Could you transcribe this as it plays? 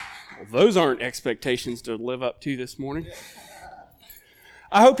Well, those aren't expectations to live up to this morning.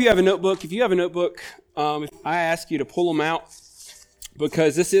 I hope you have a notebook. If you have a notebook, I ask you to pull them out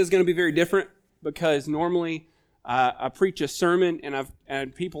because this is going to be very different. Because normally I preach a sermon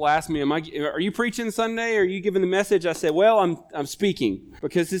and people ask me, are you preaching Sunday? Are you giving the message? I say, well, I'm speaking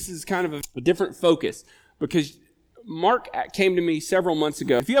because this is kind of a different focus. Because Mark came to me several months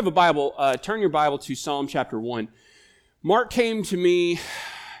ago. If you have a Bible, turn your Bible to Psalm chapter 1. Mark came to me.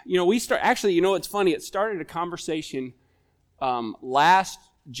 It's funny. It started a conversation last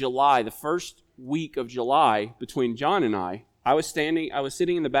July, the first week of July, between John and I. I was sitting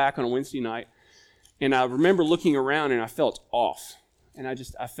in the back on a Wednesday night, and I remember looking around, and I felt off. And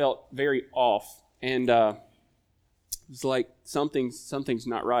I felt very off. And it was like something's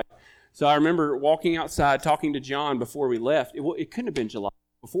not right. So I remember walking outside, talking to John before we left. It couldn't have been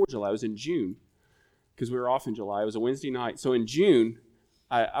before July. It was in June, because we were off in July. It was a Wednesday night. So in June,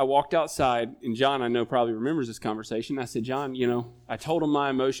 I walked outside, and John, I know, probably remembers this conversation. I said, John, I told him my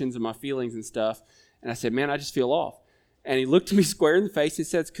emotions and my feelings and stuff, and I said, man, I just feel off. And he looked at me square in the face and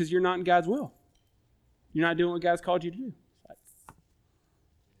said, it's because you're not in God's will. You're not doing what God's called you to do.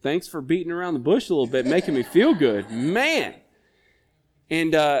 Thanks for beating around the bush a little bit, making me feel good. Man!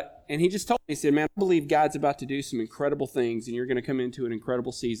 And he just told me, he said, man, I believe God's about to do some incredible things, and you're going to come into an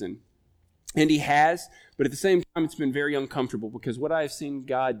incredible season. And he has, but at the same time, it's been very uncomfortable because what I've seen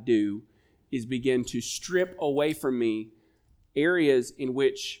God do is begin to strip away from me areas in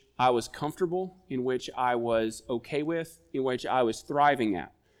which I was comfortable, in which I was okay with, in which I was thriving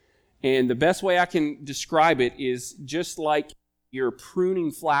at. And the best way I can describe it is just like you're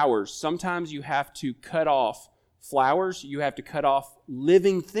pruning flowers. Sometimes you have to cut off flowers, you have to cut off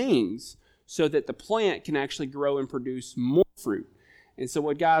living things so that the plant can actually grow and produce more fruit. And so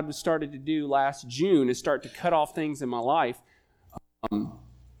what God started to do last June is start to cut off things in my life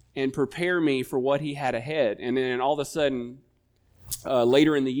and prepare me for what he had ahead. And then all of a sudden,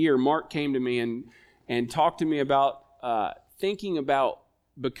 later in the year, Mark came to me and talked to me about thinking about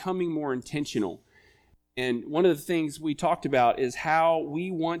becoming more intentional. And one of the things we talked about is how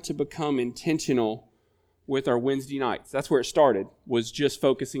we want to become intentional with our Wednesday nights. That's where it started, was just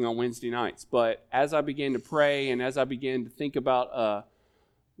focusing on Wednesday nights. But as I began to pray and as I began to think about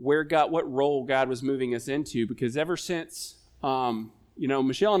what role God was moving us into, because ever since,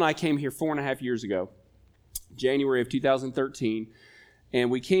 Michelle and I came here 4.5 years ago, January of 2013,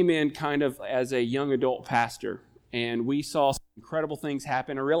 and we came in kind of as a young adult pastor, and we saw some incredible things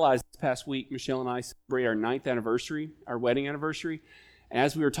happen. I realized this past week, Michelle and I celebrate our 9th anniversary, our wedding anniversary. And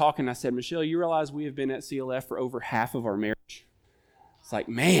as we were talking, I said, Michelle, you realize we have been at CLF for over half of our marriage? It's like,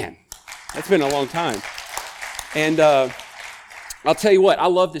 man, that's been a long time. And I'll tell you what, I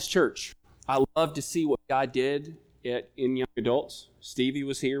love this church. I love to see what God did in young adults. Stevie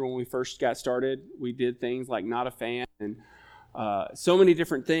was here when we first got started. We did things like Not a Fan and so many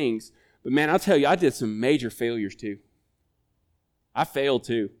different things. But man, I'll tell you, I did some major failures too. I failed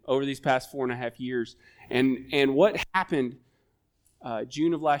too over these past 4.5 years. And what happened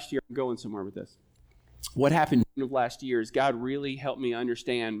June of last year, I'm going somewhere with this. What happened June of last year is God really helped me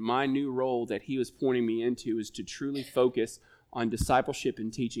understand my new role that he was pointing me into is to truly focus on discipleship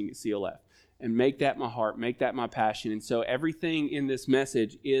and teaching at CLF and make that my heart, make that my passion. And so everything in this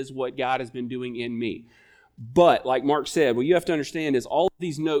message is what God has been doing in me. But like Mark said, what you have to understand is all of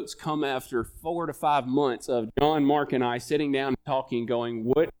these notes come after 4 to 5 months of John, Mark, and I sitting down and talking, going,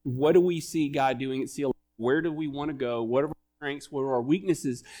 what do we see God doing at CLF? Where do we want to go? What are our strengths? What are our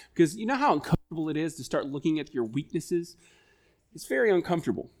weaknesses? Because you know how uncomfortable it is to start looking at your weaknesses? It's very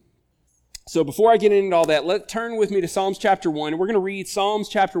uncomfortable. So before I get into all that, let's turn with me to Psalms chapter 1. And we're going to read Psalms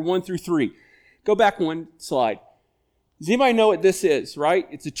chapter 1 through 3. Go back one slide. Does anybody know what this is, right?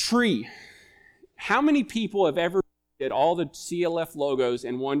 It's a tree. How many people have ever looked at all the CLF logos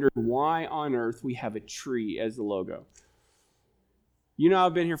and wondered why on earth we have a tree as the logo? You know,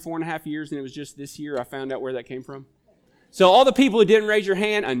 I've been here 4.5 years, and it was just this year I found out where that came from. So all the people who didn't raise your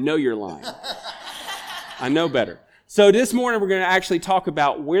hand, I know you're lying. I know better. So this morning we're going to actually talk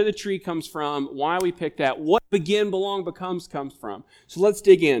about where the tree comes from, why we picked that, what begin, belong, becomes comes from. So let's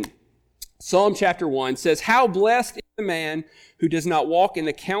dig in. Psalm chapter 1 says, "How blessed is the man who does not walk in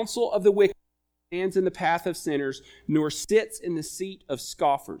the counsel of the wicked, stands in the path of sinners, nor sits in the seat of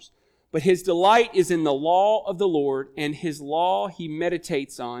scoffers. But his delight is in the law of the Lord, and his law he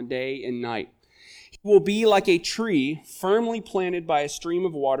meditates on day and night. He will be like a tree firmly planted by a stream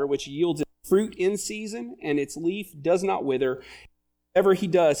of water, which yields its fruit in season, and its leaf does not wither. Whatever he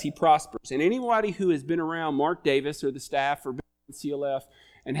does, he prospers." And anybody who has been around Mark Davis or the staff or been in CLF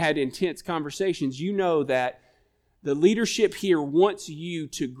and had intense conversations, you know that The leadership here wants you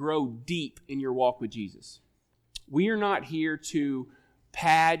to grow deep in your walk with Jesus. We are not here to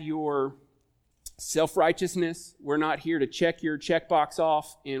pad your self-righteousness. We're not here to check your checkbox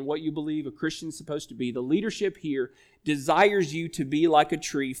off in what you believe a Christian's supposed to be. The leadership here desires you to be like a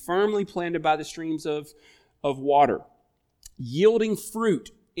tree firmly planted by the streams of water, yielding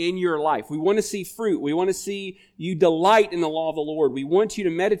fruit in your life. We want to see fruit. We want to see you delight in the law of the Lord. We want you to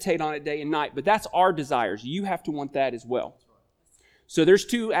meditate on it day and night, but that's our desires. You have to want that as well. So there's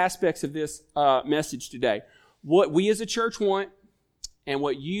two aspects of this message today. What we as a church want and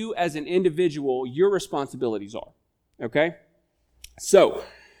what you as an individual, your responsibilities are. Okay? So,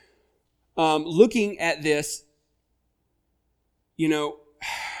 looking at this, let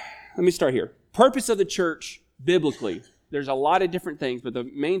me start here. Purpose of the church, biblically, there's a lot of different things, but the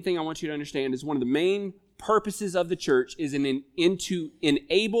main thing I want you to understand is one of the main purposes of the church is to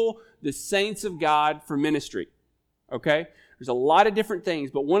enable the saints of God for ministry. Okay? There's a lot of different things,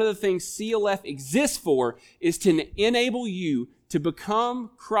 but one of the things CLF exists for is to enable you to become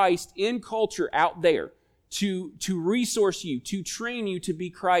Christ in culture out there, to resource you, to train you to be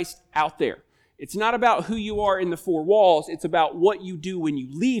Christ out there. It's not about who you are in the four walls, it's about what you do when you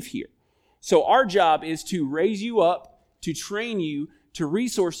leave here. So our job is to raise you up, to train you, to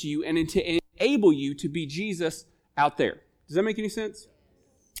resource you, and to enable you to be Jesus out there. Does that make any sense?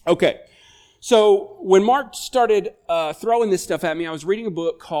 Okay. So when Mark started throwing this stuff at me, I was reading a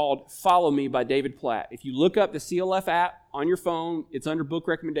book called Follow Me by David Platt. If you look up the CLF app on your phone, it's under book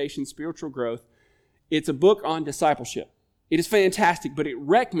recommendations, spiritual growth. It's a book on discipleship. It is fantastic, but it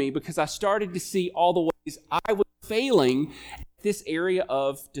wrecked me because I started to see all the ways I was failing at this area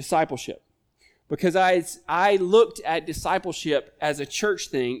of discipleship. Because I looked at discipleship as a church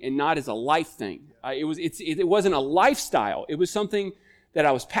thing and not as a life thing. It wasn't a lifestyle. It was something that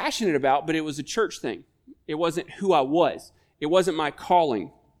I was passionate about, but it was a church thing. It wasn't who I was. It wasn't my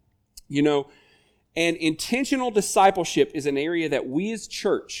calling. And intentional discipleship is an area that we as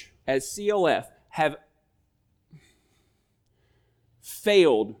church, as CLF, have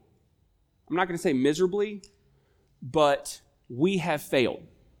failed. I'm not going to say miserably, but we have failed.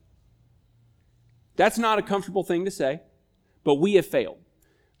 That's not a comfortable thing to say, but we have failed.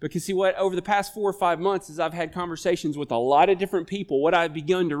 Because see what, over the past 4 or 5 months, as I've had conversations with a lot of different people, what I've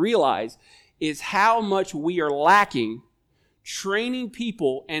begun to realize is how much we are lacking training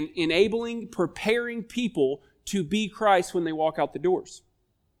people and preparing people to be Christ when they walk out the doors.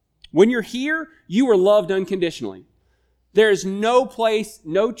 When you're here, you are loved unconditionally. There is no place,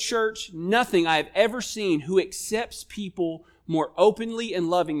 no church, nothing I have ever seen who accepts people more openly and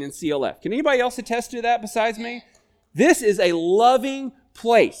loving than CLF. Can anybody else attest to that besides me? This is a loving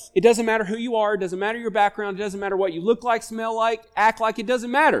place. It doesn't matter who you are. It doesn't matter your background. It doesn't matter what you look like, smell like, act like. It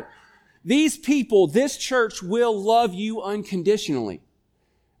doesn't matter. These people, this church will love you unconditionally.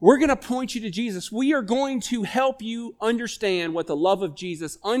 We're going to point you to Jesus. We are going to help you understand what the love of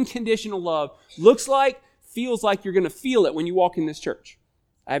Jesus, unconditional love, looks like, feels like. You're going to feel it when you walk in this church.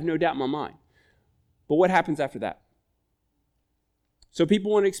 I have no doubt in my mind. But what happens after that? So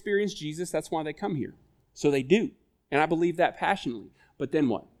people want to experience Jesus. That's why they come here. So they do. And I believe that passionately. But then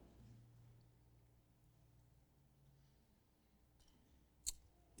what?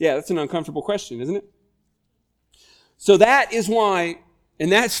 Yeah, that's an uncomfortable question, isn't it? So that is why, and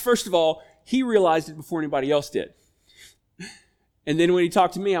that's, first of all, he realized it before anybody else did. And then when he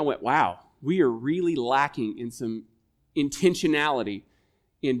talked to me, I went, wow, we are really lacking in some intentionality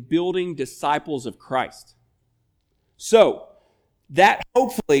in building disciples of Christ. So, that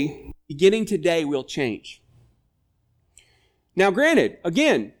hopefully, beginning today, will change. Now, granted,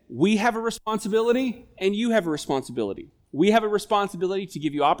 again, we have a responsibility and you have a responsibility. We have a responsibility to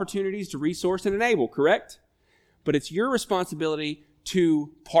give you opportunities to resource and enable, correct? But it's your responsibility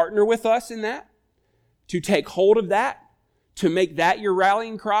to partner with us in that, to take hold of that, to make that your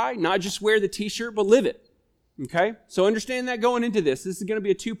rallying cry, not just wear the t-shirt, but live it. Okay? So understand that going into this. This is going to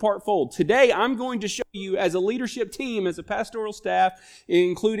be a two-part fold. Today, I'm going to show you as a leadership team, as a pastoral staff,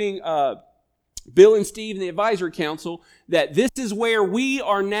 including Bill and Steve and the advisory council, that this is where we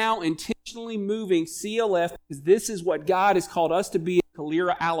are now intentionally moving CLF, because this is what God has called us to be in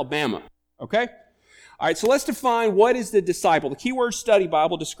Calera, Alabama. Okay? All right, so let's define what is the disciple. The Keyword Study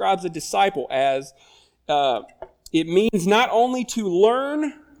Bible describes a disciple as it means not only to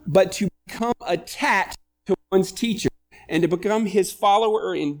learn, but to become attached to one's teacher and to become his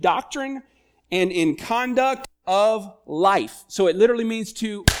follower in doctrine and in conduct of life. So it literally means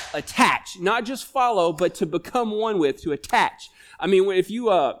to attach, not just follow, but to become one with, to attach. I mean, if you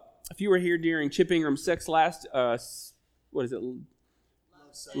were here during Chip Ingram's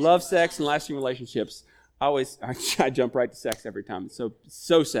Love, Sex, and Lasting Relationships, I jump right to sex every time. It's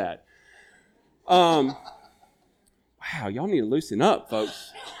so sad. Wow, y'all need to loosen up,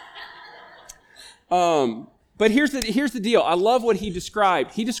 folks. But here's the deal. I love what he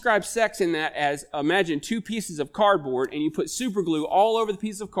described. He described sex in that as, imagine 2 pieces of cardboard, and you put super glue all over the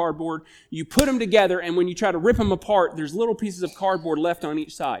pieces of cardboard. You put them together, and when you try to rip them apart, there's little pieces of cardboard left on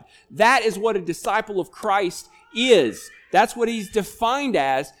each side. That is what a disciple of Christ is. That's what he's defined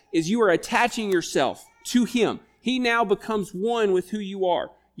as, is you are attaching yourself to him. He now becomes one with who you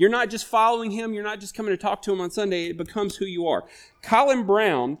are. You're not just following him. You're not just coming to talk to him on Sunday. It becomes who you are. Colin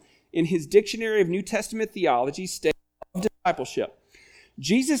Brown, in his Dictionary of New Testament Theology, states of discipleship.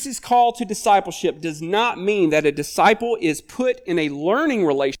 Jesus' call to discipleship does not mean that a disciple is put in a learning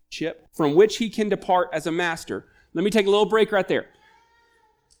relationship from which he can depart as a master. Let me take a little break right there.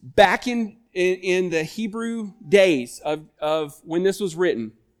 Back in the Hebrew days of when this was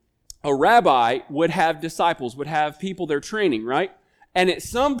written, a rabbi would have disciples, would have people they're training, right? And at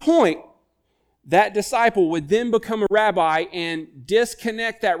some point, that disciple would then become a rabbi and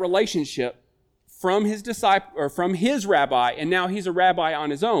disconnect that relationship from his disciple or from his rabbi, and now he's a rabbi on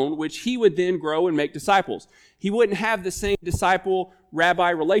his own, which he would then grow and make disciples. He wouldn't have the same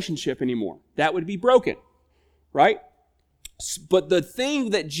disciple-rabbi relationship anymore. That would be broken, right? But the thing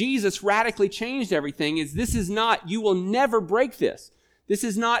that Jesus radically changed everything is this is not, you will never break this. This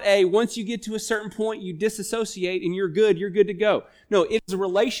is not once you get to a certain point, you disassociate and you're good to go. No, it is a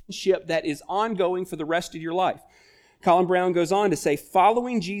relationship that is ongoing for the rest of your life. Colin Brown goes on to say,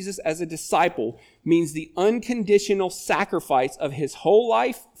 following Jesus as a disciple means the unconditional sacrifice of his whole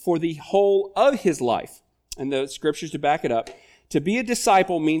life for the whole of his life. And the scriptures to back it up. To be a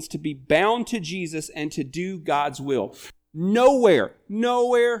disciple means to be bound to Jesus and to do God's will. Nowhere in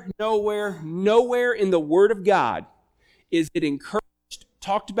the Word of God is it encouraged,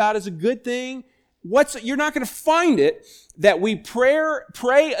 talked about as a good thing. You're not going to find it that we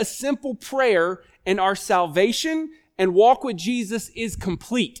pray a simple prayer and our salvation and walk with Jesus is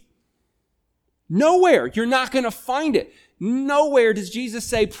complete. Nowhere. You're not going to find it. Nowhere does Jesus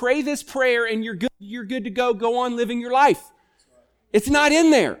say, pray this prayer and you're good to go on living your life. It's not in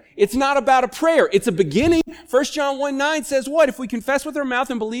there. It's not about a prayer. It's a beginning. 1 John 1:9 says what? If we confess with our mouth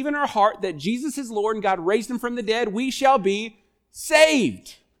and believe in our heart that Jesus is Lord and God raised him from the dead, we shall be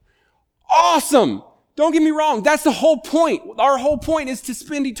saved. Awesome. Don't get me wrong. That's the whole point. Our whole point is to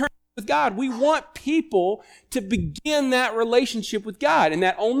spend eternity with God. We want people to begin that relationship with God. And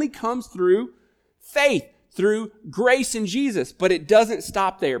that only comes through faith, through grace in Jesus. But it doesn't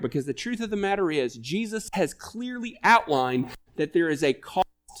stop there, because the truth of the matter is Jesus has clearly outlined that there is a cost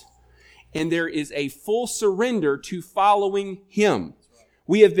and there is a full surrender to following him.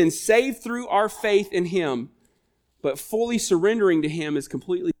 We have been saved through our faith in him, but fully surrendering to him is a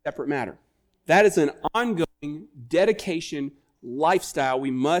completely separate matter. That is an ongoing dedication lifestyle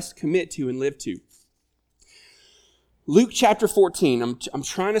we must commit to and live to. Luke chapter 14. I'm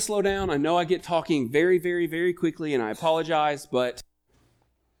trying to slow down. I know I get talking very, very, very quickly, and I apologize, but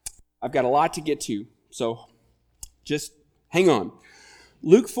I've got a lot to get to. So just hang on.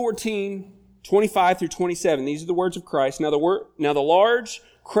 Luke 14, 25 through 27. These are the words of Christ. Now the large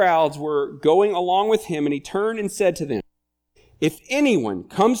crowds were going along with him, and he turned and said to them, if anyone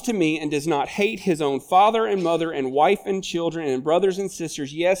comes to me and does not hate his own father and mother and wife and children and brothers and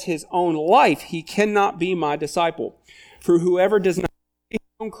sisters, yes, his own life, he cannot be my disciple. For whoever does not take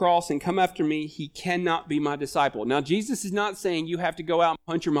his own cross and come after me, he cannot be my disciple. Now, Jesus is not saying you have to go out and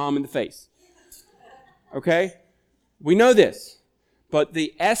punch your mom in the face. Okay? We know this. But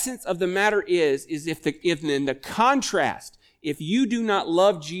the essence of the matter is if in the contrast, if you do not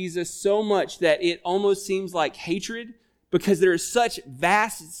love Jesus so much that it almost seems like hatred, because there is such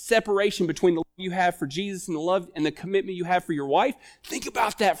vast separation between the love you have for Jesus and the love and the commitment you have for your wife, think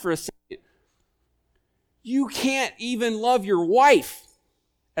about that for a second. You can't even love your wife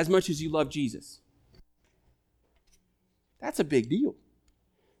as much as you love Jesus. That's a big deal.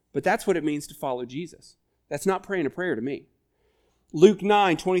 But that's what it means to follow Jesus. That's not praying a prayer to me. Luke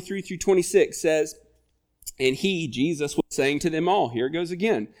 9, 23 through 26 says, and he, Jesus, was saying to them all, here it goes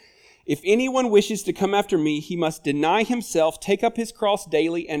again, if anyone wishes to come after me, he must deny himself, take up his cross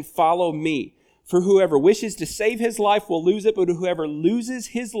daily, and follow me. For whoever wishes to save his life will lose it, but whoever loses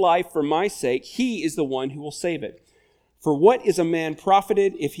his life for my sake, he is the one who will save it. For what is a man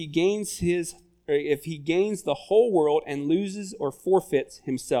profited if he gains the whole world and loses or forfeits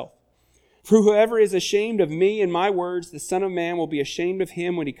himself? For whoever is ashamed of me and my words, the Son of Man will be ashamed of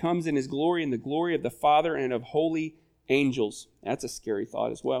him when he comes in his glory and the glory of the Father and of holy angels. That's a scary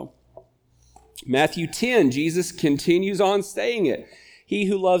thought as well. Matthew 10, Jesus continues on saying it. He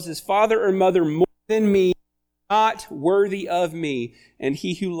who loves his father or mother more than me, not worthy of me. And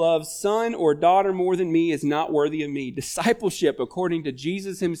he who loves son or daughter more than me is not worthy of me. Discipleship, according to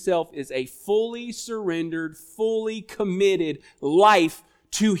Jesus himself, is a fully surrendered, fully committed life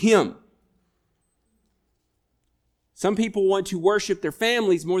to him. Some people want to worship their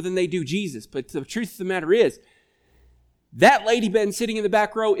families more than they do Jesus. But the truth of the matter is, that lady bed sitting in the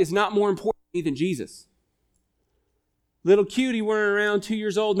back row is not more important to me than Jesus. Little cutie wearing around 2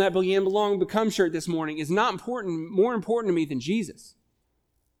 years old in that Begin, Belong, Become shirt this morning is not more important to me than Jesus.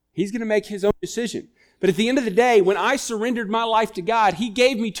 He's going to make his own decision. But at the end of the day, when I surrendered my life to God, he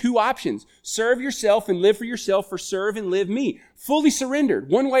gave me two options. Serve yourself and live for yourself, or serve and live me. Fully surrendered,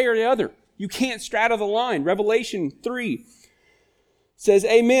 one way or the other. You can't straddle the line. Revelation 3 says,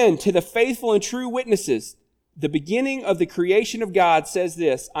 Amen to the faithful and true witnesses. The beginning of the creation of God says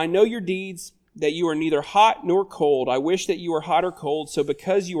this, I know your deeds, that you are neither hot nor cold. I wish that you were hot or cold. So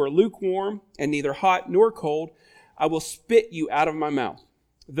because you are lukewarm and neither hot nor cold, I will spit you out of my mouth.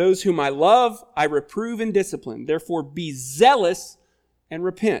 Those whom I love, I reprove and discipline. Therefore be zealous and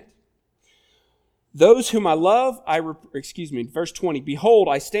repent. Those whom I love, verse 20, Behold,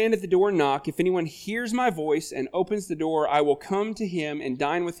 I stand at the door and knock. If anyone hears my voice and opens the door, I will come to him and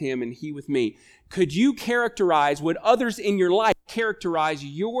dine with him and he with me. Could you characterize, would others in your life characterize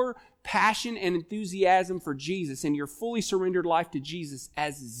your passion and enthusiasm for Jesus and your fully surrendered life to Jesus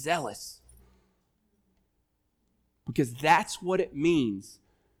as zealous? Because that's what it means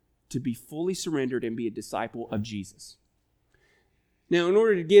to be fully surrendered and be a disciple of Jesus. Now, in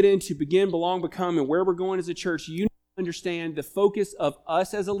order to get into Begin, Belong, Become and where we're going as a church, you need to understand the focus of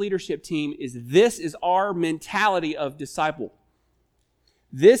us as a leadership team is this is our mentality of disciple.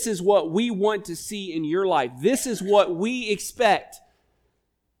 This is what we want to see in your life. This is what we expect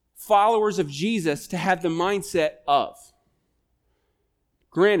followers of Jesus to have the mindset of.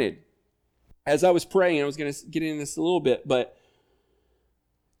 Granted, as I was praying, I was going to get into this a little bit, but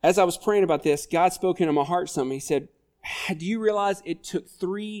as I was praying about this, God spoke into my heart something. He said, do you realize it took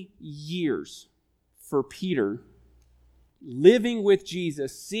 3 years for Peter, living with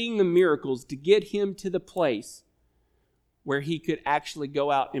Jesus, seeing the miracles, to get him to the place where he could actually go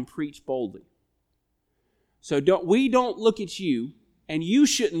out and preach boldly? So we don't look at you, and you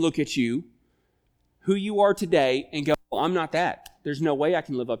shouldn't look at you, who you are today, and go, well, I'm not that. There's no way I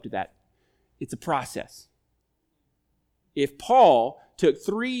can live up to that. It's a process. If Peter took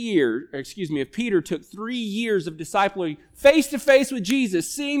 3 years of discipling face to face with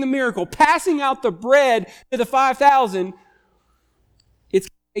Jesus, seeing the miracle, passing out the bread to the 5,000, it's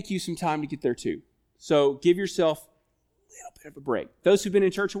going to take you some time to get there too. So give yourself a little bit of a break. Those who've been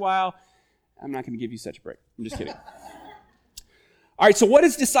in church a while, I'm not going to give you such a break. I'm just kidding. All right, so what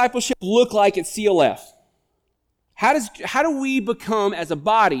does discipleship look like at CLF? How do we become, as a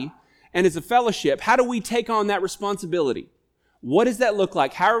body and as a fellowship, how do we take on that responsibility? What does that look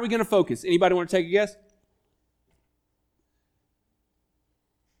like? How are we going to focus? Anybody want to take a guess?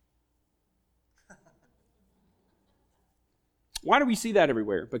 Why do we see that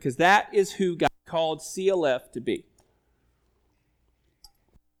everywhere? Because that is who God called CLF to be.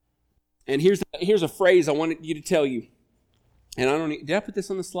 And here's a phrase I wanted you to tell you. And did I put this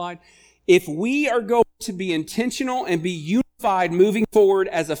on the slide? If we are going to be intentional and be unified moving forward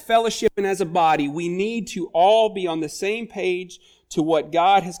as a fellowship and as a body, we need to all be on the same page to what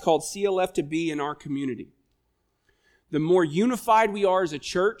God has called CLF to be in our community. The more unified we are as a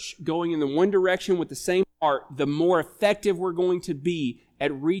church, going in the one direction with the same heart, the more effective we're going to be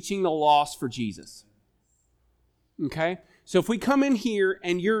at reaching the lost for Jesus. Okay? So if we come in here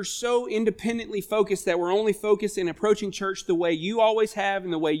and you're so independently focused that we're only focused in approaching church the way you always have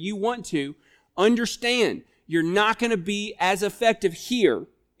and the way you want to, understand you're not going to be as effective here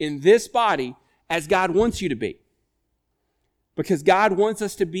in this body as God wants you to be. Because God wants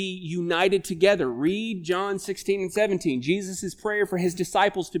us to be united together. Read John 16 and 17. Jesus' prayer for his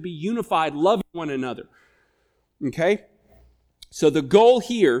disciples to be unified, loving one another. Okay? So the goal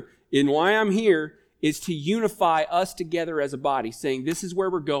here, and why I'm here, is to unify us together as a body, saying, this is where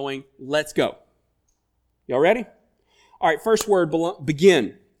we're going, let's go. Y'all ready? All right, first word,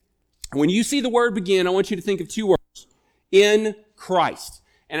 begin. When you see the word begin, I want you to think of two words. In Christ.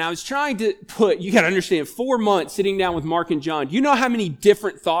 And I was trying to you got to understand, 4 months sitting down with Mark and John. You know how many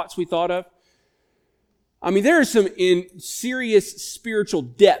different thoughts we thought of? I mean, there is some serious spiritual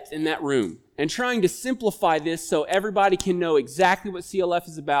depth in that room. And trying to simplify this so everybody can know exactly what CLF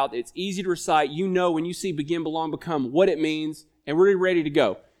is about. It's easy to recite. You know when you see Begin, Belong, Become what it means, and we're ready to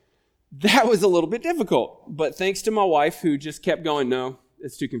go. That was a little bit difficult. But thanks to my wife who just kept going, no,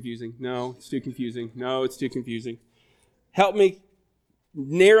 it's too confusing. No, it's too confusing. No, it's too confusing. Help me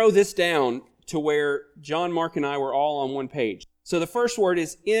narrow this down to where John, Mark, and I were all on one page. So the first word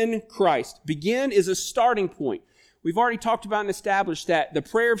is in Christ. Begin is a starting point. We've already talked about and established that the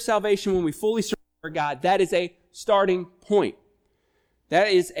prayer of salvation, when we fully surrender to God, that is a starting point. That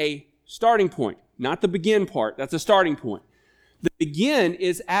is a starting point, not the begin part. That's a starting point. The begin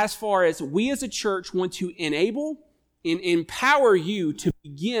is as far as we as a church want to enable and empower you to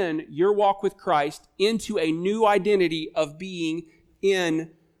begin your walk with Christ into a new identity of being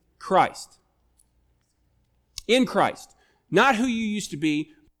in Christ. In Christ. Not who you used to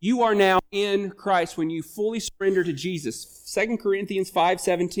be. You are now in Christ when you fully surrender to Jesus. 2 Corinthians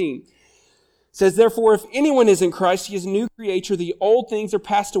 5:17 says, therefore, if anyone is in Christ, he is a new creature. The old things are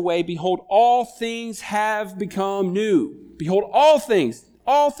passed away. Behold, all things have become new. Behold, all things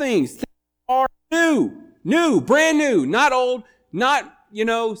are new. New, brand new, not old, not,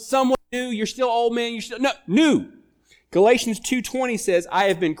 somewhat new. You're still old man. No, new. Galatians 2:20 says, I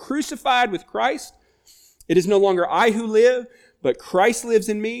have been crucified with Christ. It is no longer I who live, but Christ lives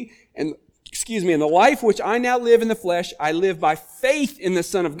in me. And the life which I now live in the flesh, I live by faith in the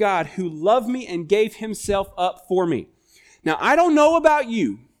Son of God who loved me and gave himself up for me. Now, I don't know about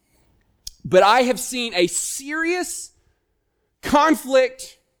you, but I have seen a serious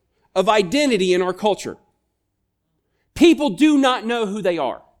conflict of identity in our culture. People do not know who they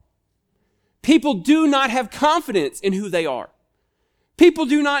are. People do not have confidence in who they are. People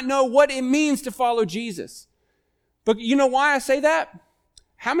do not know what it means to follow Jesus. But you know why I say that?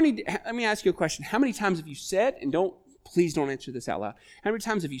 Let me ask you a question. How many times have you said, and please don't answer this out loud. How many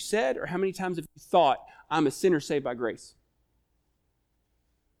times have you said, or how many times have you thought, I'm a sinner saved by grace?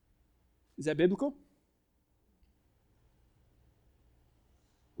 Is that biblical?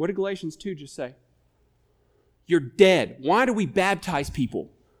 What did Galatians 2 just say? You're dead. Why do we baptize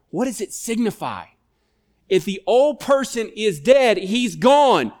people? What does it signify? If the old person is dead, he's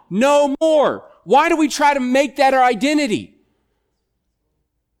gone. No more. Why do we try to make that our identity?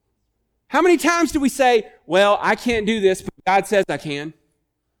 How many times do we say, well, I can't do this, but God says I can?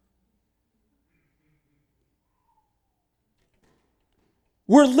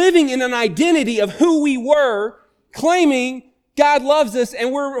 We're living in an identity of who we were, claiming God loves us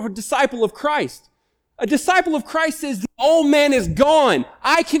and we're a disciple of Christ. A disciple of Christ says, the old man is gone.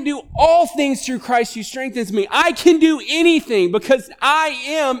 I can do all things through Christ who strengthens me. I can do anything because I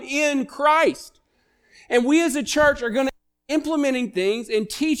am in Christ. And we as a church are going to be implementing things and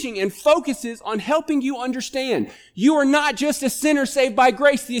teaching and focuses on helping you understand. You are not just a sinner saved by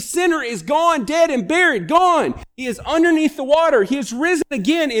grace. The sinner is gone, dead and buried, gone. He is underneath the water. He is risen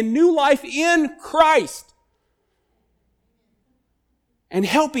again in new life in Christ. And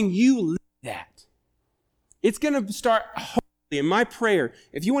helping you live that. It's going to start, hopefully, in my prayer.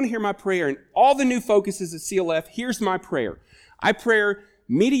 If you want to hear my prayer and all the new focuses of CLF, here's my prayer. I pray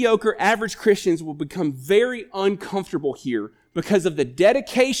mediocre, average Christians will become very uncomfortable here because of the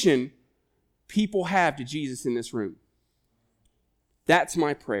dedication people have to Jesus in this room. That's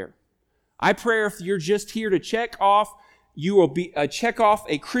my prayer. I pray if you're just here to check off, you will be check off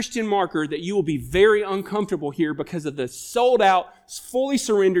a Christian marker that you will be very uncomfortable here because of the sold out, fully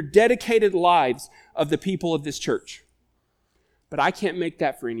surrendered, dedicated lives of the people of this church. But I can't make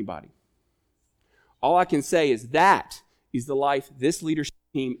that for anybody. All I can say is that is the life this leadership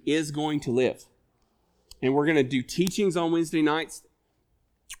team is going to live. And we're going to do teachings on Wednesday nights.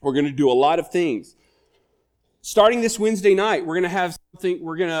 We're going to do a lot of things. Starting this Wednesday night, we're going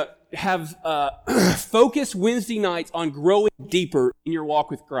to have focus Wednesday nights on growing deeper in your walk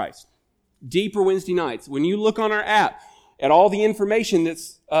with Christ. Deeper Wednesday nights. When you look on our app at all the information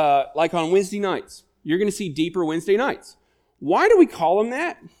that's like on Wednesday nights, you're going to see deeper Wednesday nights. Why do we call them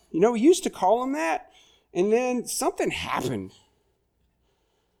that? We used to call them that, and then something happened.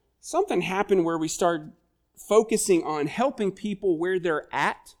 Something happened where we started focusing on helping people where they're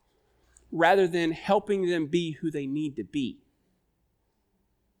at rather than helping them be who they need to be.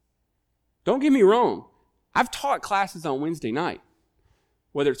 Don't get me wrong. I've taught classes on Wednesday night,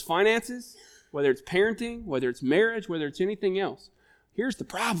 whether it's finances, whether it's parenting, whether it's marriage, whether it's anything else. Here's the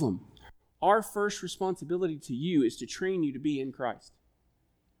problem. Our first responsibility to you is to train you to be in Christ.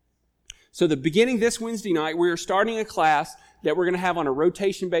 So beginning this Wednesday night, we are starting a class that we're going to have on a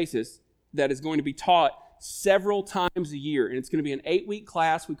rotation basis that is going to be taught several times a year. And it's going to be an 8-week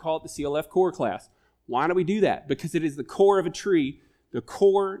class. We call it the CLF Core class. Why do we do that? Because it is the core of a tree. The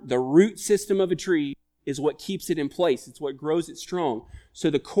core, the root system of a tree is what keeps it in place. It's what grows it strong. So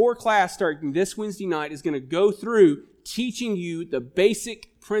the core class starting this Wednesday night is going to go through teaching you the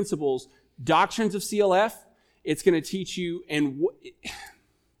basic principles, doctrines of CLF. It's going to teach you, and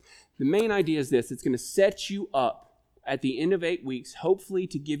the main idea is this. It's going to set you up at the end of 8 weeks, hopefully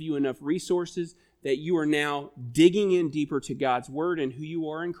to give you enough resources that you are now digging in deeper to God's Word and who you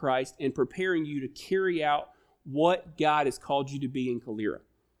are in Christ and preparing you to carry out what God has called you to be in Calera.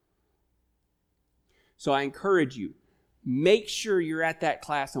 So I encourage you, make sure you're at that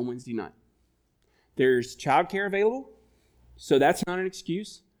class on Wednesday night. There's childcare available, so that's not an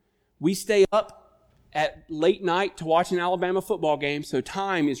excuse. We stay up at late night to watch an Alabama football game, so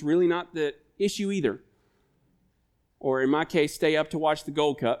time is really not the issue either. Or in my case, stay up to watch the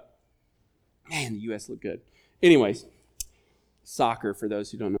Gold Cup. Man, the U.S. looked good. Anyways, soccer, for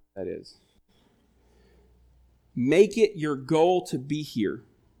those who don't know what that is. Make it your goal to be here.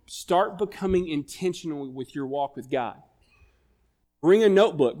 Start becoming intentional with your walk with God. Bring a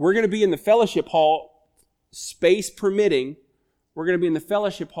notebook. We're going to be in the fellowship hall, space permitting. We're going to be in the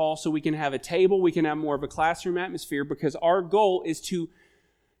fellowship hall so we can have a table, we can have more of a classroom atmosphere, because our goal is to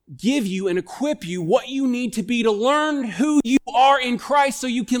give you and equip you what you need to be to learn who you are in Christ so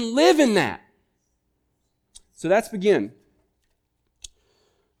you can live in that. So that's begin.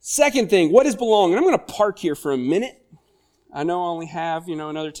 Second thing, what is belong? And I'm going to park here for a minute. I know I only have,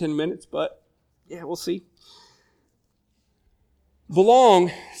 another 10 minutes, but yeah, we'll see.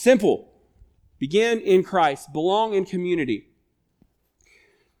 Belong, simple. Begin in Christ. Belong in community.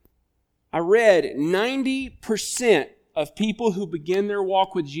 I read 90% of people who begin their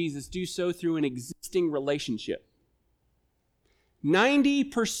walk with Jesus do so through an existing relationship.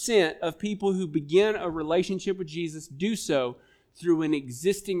 90% of people who begin a relationship with Jesus do so through an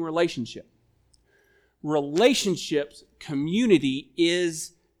existing relationship. Relationships, community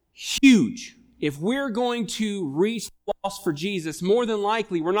is huge. If we're going to reach the lost for Jesus, more than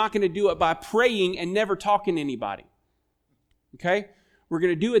likely we're not going to do it by praying and never talking to anybody. Okay? We're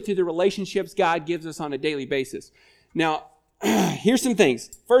going to do it through the relationships God gives us on a daily basis. Now, here's some things.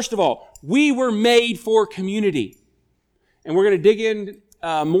 First of all, we were made for community. And we're going to dig in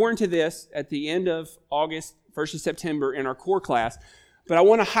more into this at the end of August, 1st of September in our core class. But I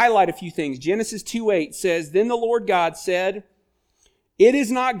want to highlight a few things. Genesis 2:8 says, "Then the Lord God said, 'It is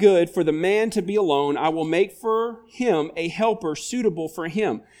not good for the man to be alone. I will make for him a helper suitable for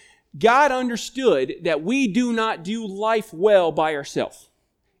him.'" God understood that we do not do life well by ourselves.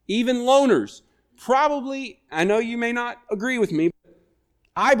 Even loners, probably, I know you may not agree with me, but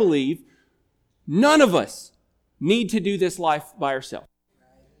I believe none of us need to do this life by ourselves.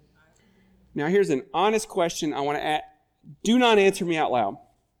 Now here's an honest question I want to ask. Do not answer me out loud.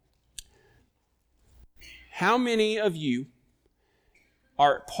 How many of you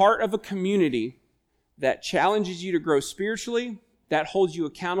are part of a community that challenges you to grow spiritually, that holds you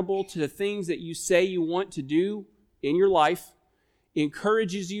accountable to the things that you say you want to do in your life,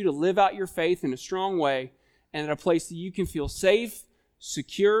 encourages you to live out your faith in a strong way, and at a place that you can feel safe,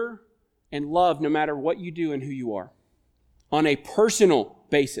 secure, and loved no matter what you do and who you are? On a personal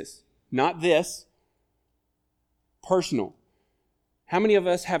basis. Not this. Personal. How many of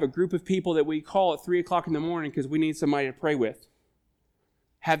us have a group of people that we call at 3 o'clock in the morning because we need somebody to pray with?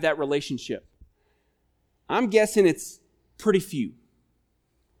 Have that relationship? I'm guessing it's pretty few.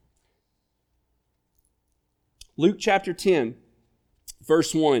 Luke chapter 10,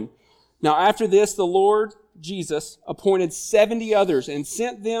 verse 1. "Now after this, the Lord Jesus appointed 70 others and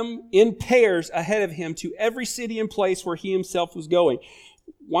sent them in pairs ahead of him to every city and place where he himself was going."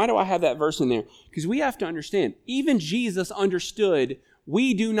 Why do I have that verse in there? Because we have to understand, even Jesus understood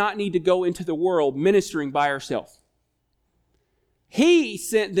we do not need to go into the world ministering by ourselves. He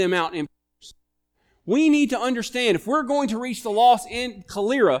sent them out in pairs. We need to understand, if we're going to reach the lost in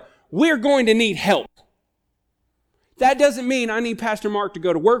Calera, we're going to need help. That doesn't mean I need Pastor Mark to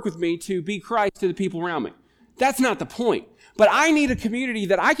go to work with me to be Christ to the people around me. That's not the point. But I need a community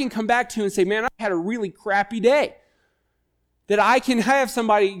that I can come back to and say, man, I had a really crappy day. That I can have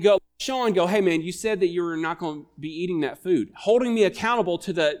somebody go, Sean, go, hey man, you said that you were not going to be eating that food. Holding me accountable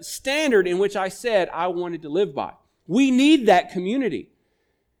to the standard in which I said I wanted to live by. We need that community.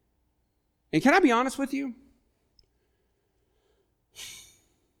 And can I be honest with you?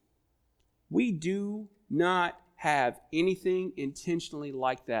 We do not have anything intentionally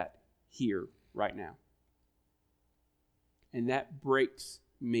like that here right now. And that breaks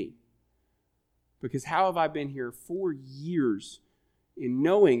me. Because how have I been here 4 years in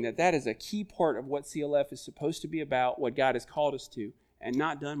knowing that that is a key part of what CLF is supposed to be about, what God has called us to, and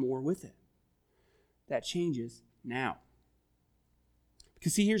not done more with it? That changes now.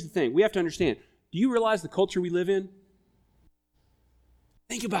 Because see, here's the thing. We have to understand. Do you realize the culture we live in?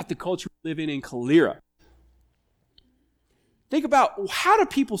 Think about the culture we live in Calera. Think about, how do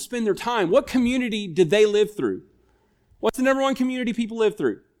people spend their time? What community did they live through? What's the number one community people live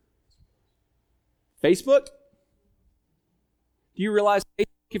through? Facebook? Do you realize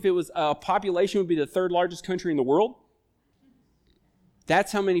if it was a population would be the third largest country in the world?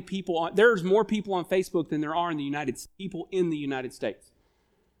 That's how many people there's more people on Facebook than there are in the people in the United States.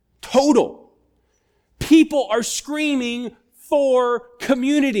 Total. People are screaming for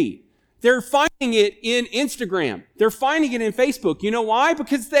community. They're finding it in Instagram. They're finding it in Facebook. You know why?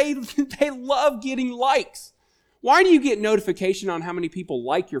 Because they love getting likes. Why do you get notification on how many people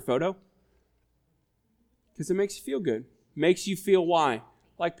like your photo? Because it makes you feel good. Makes you feel why?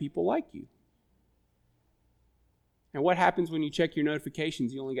 Like people like you. And what happens when you check your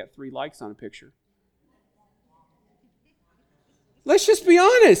notifications? You only got 3 likes on a picture. Let's just be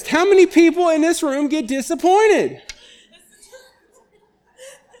honest. How many people in this room get disappointed?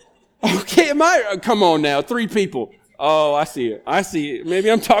 Okay, come on now, 3 people. Oh, I see it. Maybe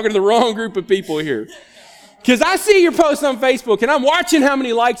I'm talking to the wrong group of people here. Because I see your post on Facebook and I'm watching how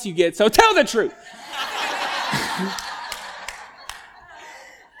many likes you get, so tell the truth.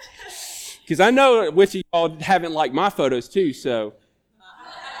 Because I know which of y'all haven't liked my photos too, so.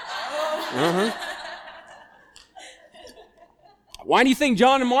 Why do you think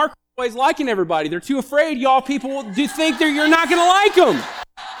John and Mark are always liking everybody? They're too afraid y'all people do think you're not going to like them.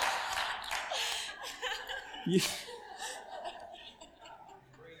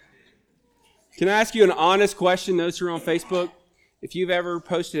 Can I ask you an honest question, those who are on Facebook? If you've ever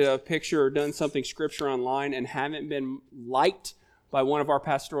posted a picture or done something scripture online and haven't been liked by one of our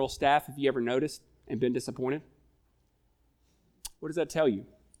pastoral staff, have you ever noticed and been disappointed? What does that tell you?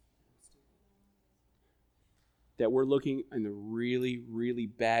 That we're looking in the really, really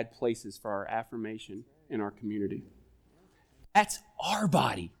bad places for our affirmation in our community. That's our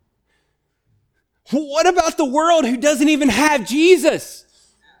body. What about the world who doesn't even have Jesus?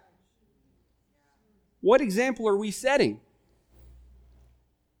 What example are we setting?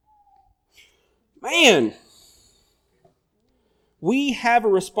 Man, we have a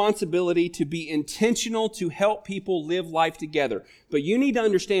responsibility to be intentional to help people live life together. But you need to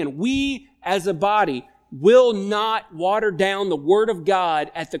understand, we as a body will not water down the Word of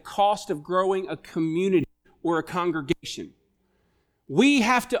God at the cost of growing a community or a congregation. We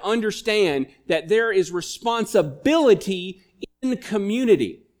have to understand that there is responsibility in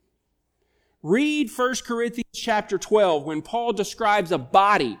community. Read 1 Corinthians chapter 12 when Paul describes a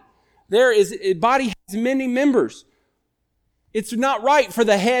body. A body has many members. It's not right for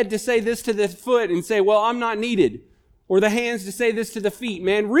the head to say this to the foot and say, well, I'm not needed. Or the hands to say this to the feet.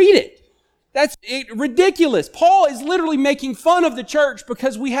 Man, read it. That's ridiculous. Paul is literally making fun of the church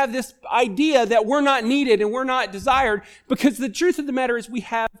because we have this idea that we're not needed and we're not desired, because the truth of the matter is we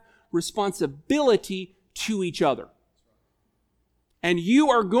have responsibility to each other. And you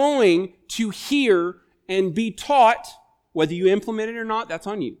are going to hear and be taught, whether you implement it or not, that's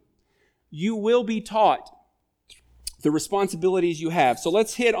on you. You will be taught the responsibilities you have. So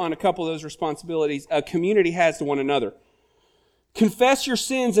let's hit on a couple of those responsibilities a community has to one another. Confess your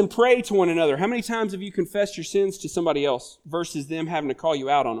sins and pray to one another. How many times have you confessed your sins to somebody else versus them having to call you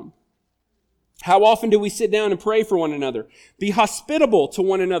out on them? How often do we sit down and pray for one another? Be hospitable to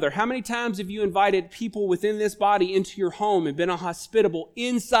one another. How many times have you invited people within this body into your home and been hospitable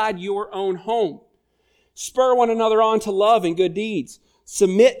inside your own home? Spur one another on to love and good deeds.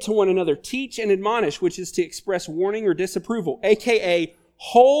 Submit to one another. Teach and admonish, which is to express warning or disapproval, aka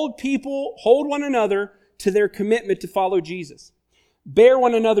hold one another to their commitment to follow Jesus. Bear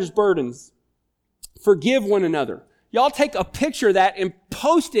one another's burdens. Forgive one another. Y'all take a picture of that and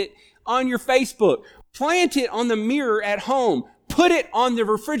post it on your Facebook. Plant it on the mirror at home. Put it on the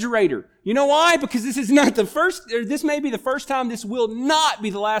refrigerator. You know why? Because this is not the first, or this may be the first time, this will not be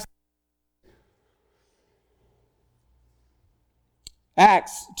the last.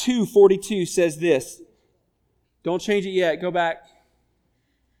 Acts 2:42 says this. Don't change it yet. Go back.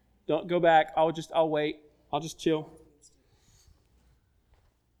 Don't go back. I'll wait. I'll just chill.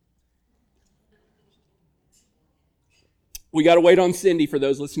 We got to wait on Cindy for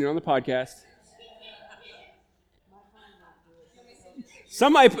those listening on the podcast.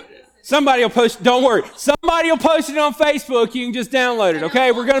 Somebody will post, don't worry. Somebody will post it on Facebook. You can just download it,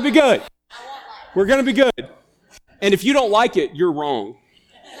 okay? We're going to be good. We're going to be good. And if you don't like it, you're wrong.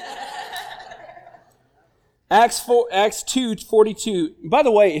 Acts 2:42. By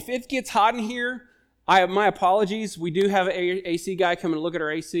the way, if it gets hot in here, my apologies. We do have an AC guy coming to look at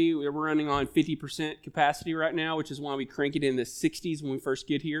our AC. We're running on 50% capacity right now, which is why we crank it in the 60s when we first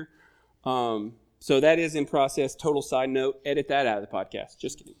get here. So that is in process. Total side note. Edit that out of the podcast.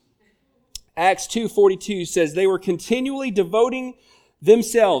 Just kidding. Acts 2:42 says they were continually devoting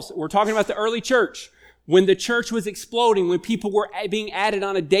themselves. We're talking about the early church. when the church was exploding, when people were being added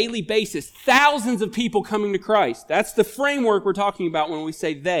on a daily basis, thousands of people coming to Christ. That's the framework we're talking about when we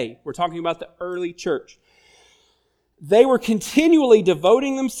say they. We're talking about the early church. They were continually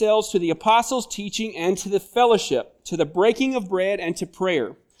devoting themselves to the apostles' teaching and to the fellowship, to the breaking of bread and to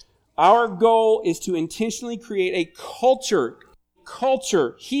prayer. Our goal is to intentionally create a culture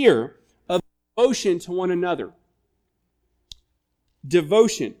here of devotion to one another.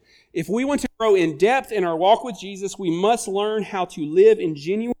 Devotion. If we want to grow in depth in our walk with Jesus, we must learn how to live in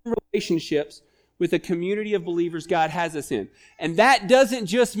genuine relationships with the community of believers God has us in. And that doesn't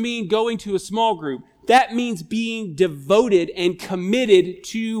just mean going to a small group. That means being devoted and committed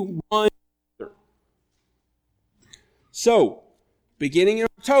to one another. So, beginning in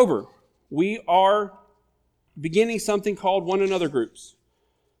October, we are beginning something called one another groups.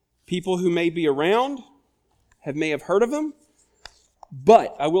 People who may be around may have heard of them,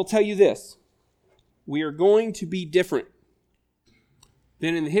 but I will tell you this. We are going to be different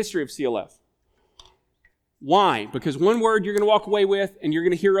than in the history of CLF. Why? Because one word you're going to walk away with and you're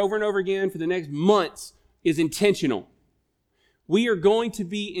going to hear over and over again for the next months is intentional. We are going to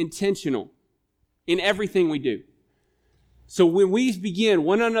be intentional in everything we do. So when we begin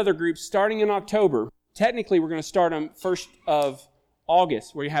one another groups starting in October, technically we're going to start on 1st of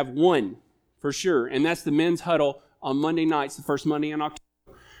August where you have one for sure. And that's the men's huddle on Monday nights, the first Monday in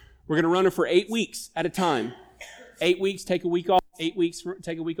October. We're going to run it for 8 weeks at a time. 8 weeks, take a week off. 8 weeks,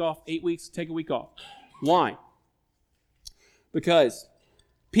 take a week off. 8 weeks, take a week off. Why? Because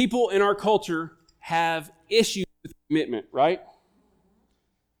people in our culture have issues with commitment, right?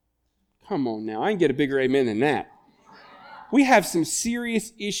 Come on now, I can get a bigger amen than that. We have some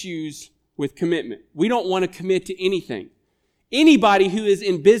serious issues with commitment. We don't want to commit to anything. Anybody who is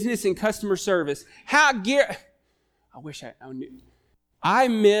in business and customer service, I wish I knew. I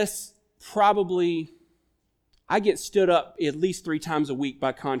get stood up at least 3 times a week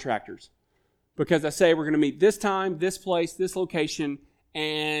by contractors because I say we're going to meet this time, this place, this location,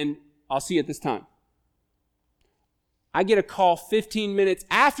 and I'll see you at this time. I get a call 15 minutes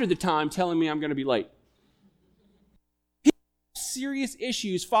after the time telling me I'm going to be late. People have serious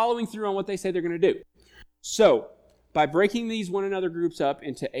issues following through on what they say they're going to do. So, by breaking these one another groups up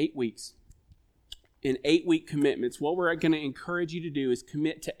into 8 weeks, in 8-week commitments, what we're going to encourage you to do is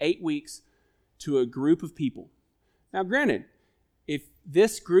commit to 8 weeks to a group of people. Now, granted, if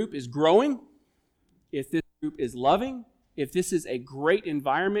this group is growing, if this group is loving, if this is a great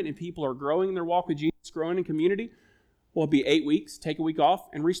environment and people are growing in their walk with Jesus, growing in community, well, it'll be 8 weeks, take a week off,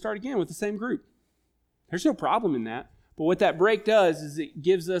 and restart again with the same group. There's no problem in that. But what that break does is it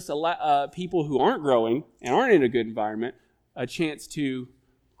gives us people who aren't growing and aren't in a good environment a chance to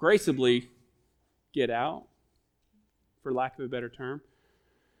graceably get out, for lack of a better term.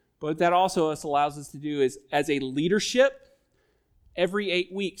 But that also allows us to do is, as a leadership, every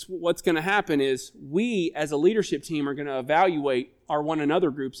 8 weeks, what's going to happen is we, as a leadership team, are going to evaluate our one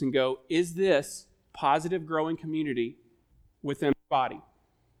another groups and go, is this positive growing community within our body?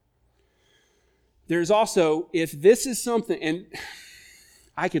 There's also, if this is something, and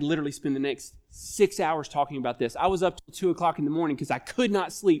I could literally spend the next 6 hours talking about this. I was up till 2 o'clock in the morning because I could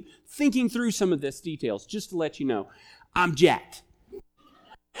not sleep thinking through some of this details, just to let you know. I'm jacked.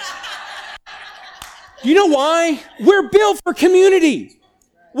 You know why? We're built for community.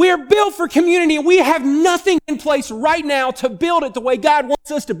 We're built for community, and we have nothing in place right now to build it the way God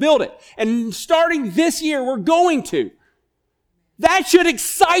wants us to build it. And starting this year, we're going to. That should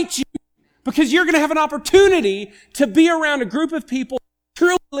excite you because you're going to have an opportunity to be around a group of people who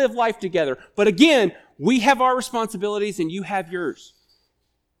truly live life together. But again, we have our responsibilities and you have yours.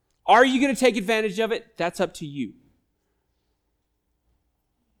 Are you going to take advantage of it? That's up to you.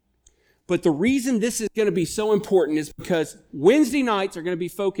 But the reason this is going to be so important is because Wednesday nights are going to be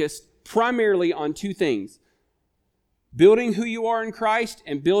focused primarily on 2 things. Building who you are in Christ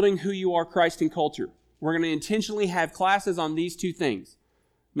and building who you are Christ in culture. We're going to intentionally have classes on these 2 things.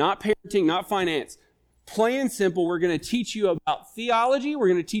 Not parenting, not finance. Plain and simple, we're going to teach you about theology. We're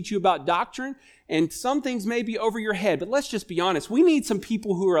going to teach you about doctrine. And some things may be over your head. But let's just be honest. We need some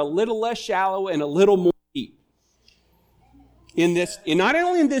people who are a little less shallow and a little more deep. In this, and not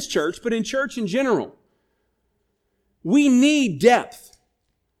only in this church, but in church in general. We need depth.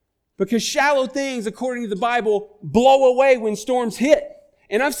 Because shallow things, according to the Bible, blow away when storms hit.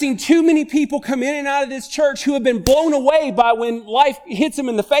 And I've seen too many people come in and out of this church who have been blown away by when life hits them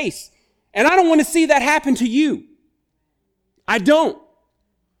in the face. And I don't want to see that happen to you. I don't.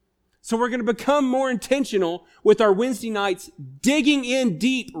 So we're going to become more intentional with our Wednesday nights, digging in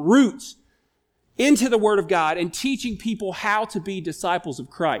deep roots. into the Word of God and teaching people how to be disciples of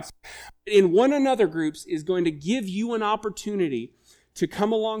Christ. In one another groups is going to give you an opportunity to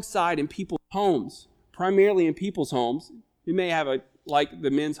come alongside in people's homes, primarily in people's homes. We may have like the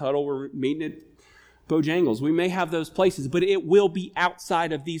men's huddle, we're meeting at Bojangles. We may have those places, but it will be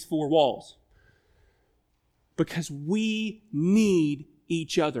outside of these four walls. Because we need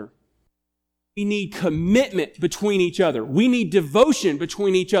each other. We need commitment between each other. We need devotion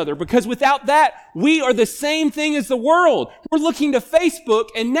between each other. Because without that, we are the same thing as the world. We're looking to Facebook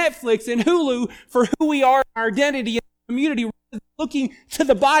and Netflix and Hulu for who we are, our identity, and community, rather than looking to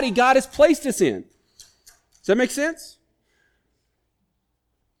the body God has placed us in. Does that make sense?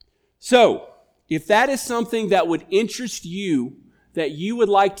 So, if that is something that would interest you, that you would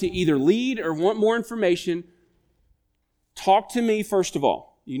like to either lead or want more information, talk to me first of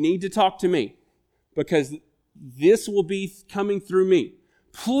all. You need to talk to me because this will be coming through me.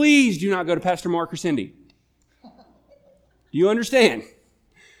 Please do not go to Pastor Mark or Cindy. Do you understand?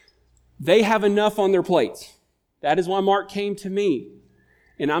 They have enough on their plates. That is why Mark came to me.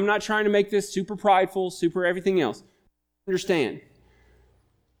 And I'm not trying to make this super prideful, super everything else. Understand.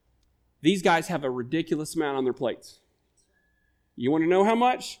 These guys have a ridiculous amount on their plates. You want to know how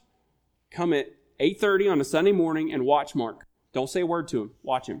much? Come at 8:30 on a Sunday morning and watch Mark. Don't say a word to him.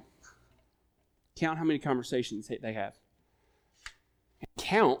 Watch him. Count how many conversations they have. And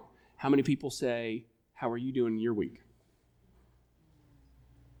count how many people say, "How are you doing in your week?"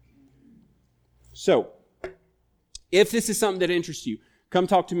 So, if this is something that interests you, come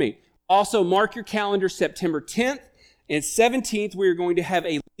talk to me. Also, mark your calendar September 10th and 17th. We are going to have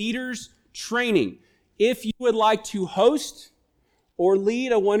a leaders training. If you would like to host or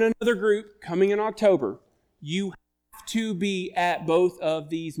lead a one another group coming in October, you have to be at both of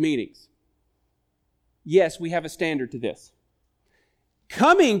these meetings. Yes, we have a standard to this.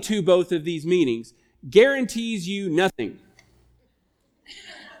 Coming to both of these meetings guarantees you nothing.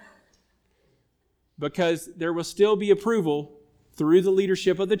 Because there will still be approval through the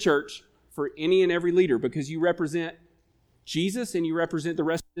leadership of the church for any and every leader, because you represent Jesus and you represent the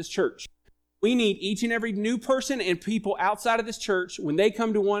rest of this church. We need each and every new person and people outside of this church, when they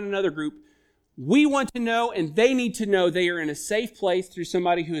come to one another group, we want to know and they need to know they are in a safe place through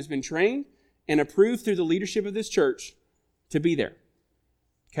somebody who has been trained and approved through the leadership of this church to be there.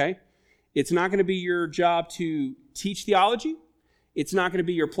 Okay? It's not going to be your job to teach theology. It's not going to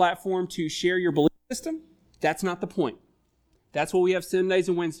be your platform to share your belief system. That's not the point. That's what we have Sundays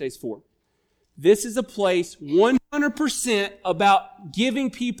and Wednesdays for. This is a place 100% about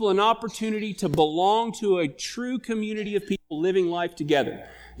giving people an opportunity to belong to a true community of people living life together.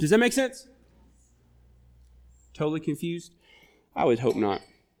 Does that make sense? Totally confused? I would hope not.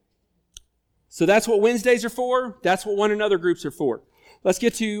 So that's what Wednesdays are for. That's what one another groups are for. Let's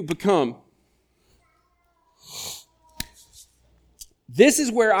get to become. This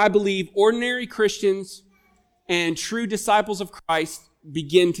is where I believe ordinary Christians and true disciples of Christ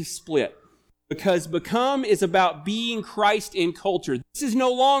begin to split. Because become is about being Christ in culture. This is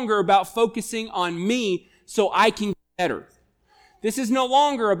no longer about focusing on me so I can get better. This is no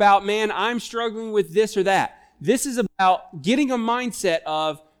longer about, man, I'm struggling with this or that. This is about getting a mindset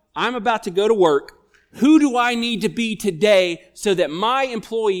of, I'm about to go to work. Who do I need to be today so that my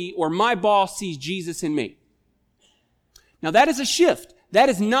employee or my boss sees Jesus in me? Now that is a shift. That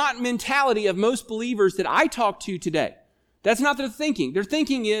is not mentality of most believers that I talk to today. That's not their thinking. Their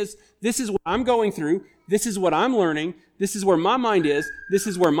thinking is, this is what I'm going through. This is what I'm learning. This is where my mind is. This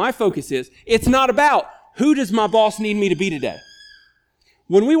is where my focus is. It's not about, who does my boss need me to be today?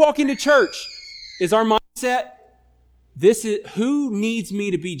 When we walk into church, is our mindset, this is, who needs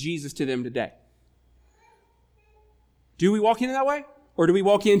me to be Jesus to them today? Do we walk into that way? Or do we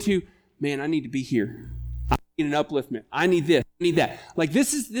walk into, man, I need to be here. I need an upliftment. I need this. I need that. Like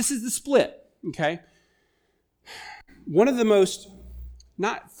this is the split, okay? One of the most,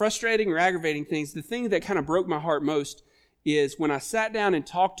 not frustrating or aggravating things, the thing that kind of broke my heart most is when I sat down and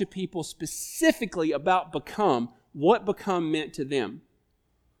talked to people specifically about become, what become meant to them.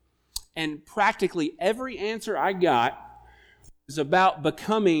 And practically every answer I got was about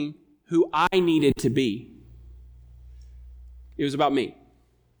becoming who I needed to be. It was about me.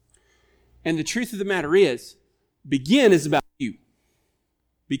 And the truth of the matter is, begin is about you.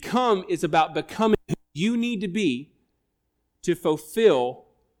 Become is about becoming who you need to be to fulfill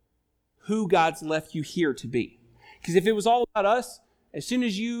who God's left you here to be. Because if it was all about us, as soon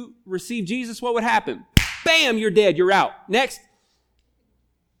as you receive Jesus, what would happen? Bam, you're dead, you're out. Next.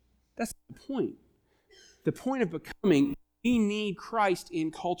 That's the point. The point of becoming, we need Christ in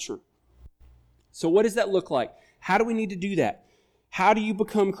culture. So what does that look like? How do we need to do that? How do you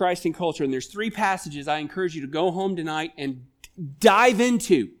become Christ in culture? And there's 3 passages I encourage you to go home tonight and dive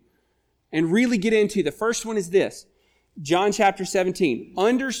into and really get into. The first one is this, John chapter 17.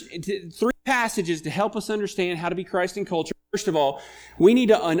 3 passages to help us understand how to be Christ in culture. First of all, we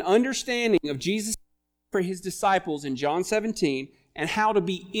need an understanding of Jesus for his disciples in John 17 and how to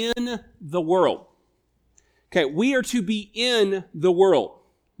be in the world. Okay, we are to be in the world.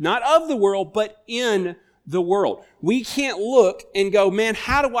 Not of the world, but in the world. We can't look and go, man,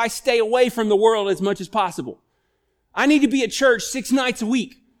 how do I stay away from the world as much as possible? I need to be at church 6 nights a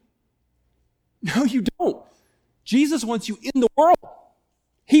week. No, you don't. Jesus wants you in the world.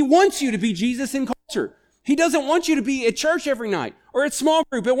 He wants you to be Jesus in culture. He doesn't want you to be at church every night or at small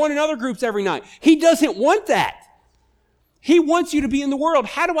group, at one another groups every night. He doesn't want that. He wants you to be in the world.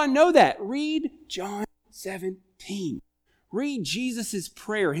 How do I know that? Read John 17. Read Jesus'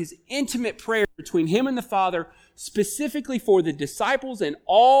 prayer, his intimate prayer between him and the Father, specifically for the disciples and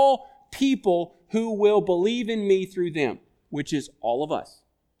all people who will believe in me through them, which is all of us.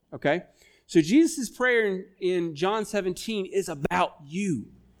 Okay? So Jesus' prayer in John 17 is about you.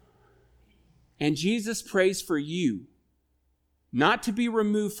 And Jesus prays for you, not to be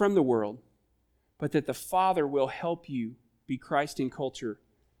removed from the world, but that the Father will help you be Christ in culture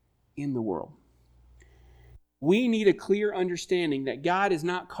in the world. We need a clear understanding that God is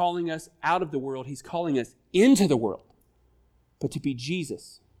not calling us out of the world. He's calling us into the world, but to be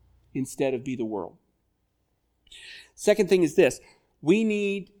Jesus instead of be the world. Second thing is this.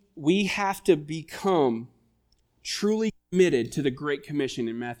 We have to become truly committed to the Great Commission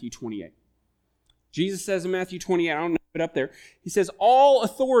in Matthew 28. Jesus says in Matthew 28, I don't know it up there, he says, all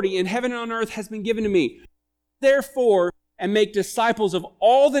authority in heaven and on earth has been given to me. Therefore, and make disciples of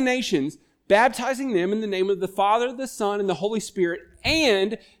all the nations, baptizing them in the name of the Father, the Son, and the Holy Spirit,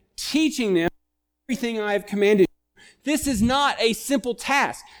 and teaching them everything I have commanded you. This is not a simple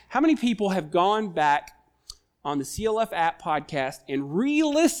task. How many people have gone back on the CLF app podcast and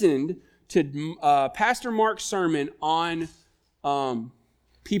re-listened to Pastor Mark's sermon on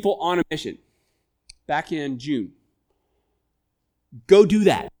people on a mission back in June? Go do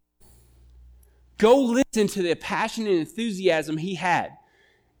that. Go listen to the passion and enthusiasm he had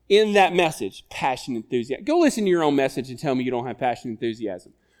in that message. Passion and enthusiasm. Go listen to your own message and tell me you don't have passion and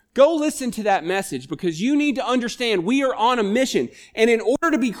enthusiasm. Go listen to that message because you need to understand we are on a mission. And in order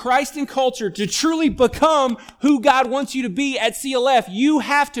to be Christ in culture, to truly become who God wants you to be at CLF, you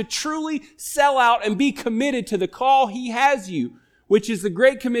have to truly sell out and be committed to the call he has you, which is the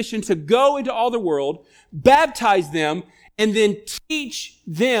Great Commission to go into all the world, baptize them, and then teach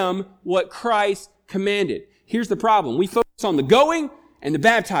them what Christ commanded. Here's the problem. We focus on the going and the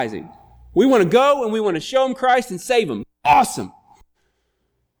baptizing. We want to go and we want to show them Christ and save them. Awesome.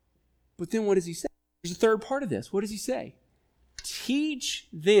 But then what does he say? There's a third part of this. What does he say? Teach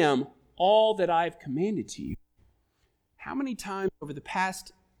them all that I've commanded to you. How many times over the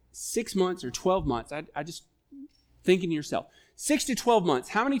past 6 months or 12 months, I just thinking to yourself, 6 to 12 months,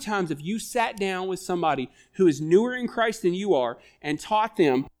 how many times have you sat down with somebody who is newer in Christ than you are and taught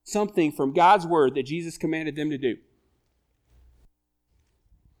them something from God's word that Jesus commanded them to do?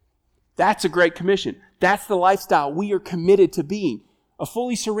 That's a great commission. That's the lifestyle we are committed to being. A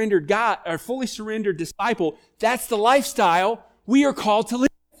fully surrendered God, or fully surrendered disciple, that's the lifestyle we are called to live.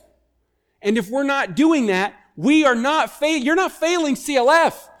 And if we're not doing that, you're not failing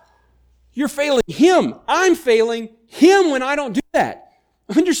CLF. You're failing him. I'm failing him when I don't do that.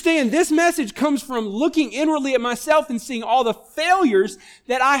 Understand, this message comes from looking inwardly at myself and seeing all the failures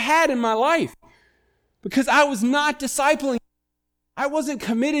that I had in my life. Because I was not discipling. I wasn't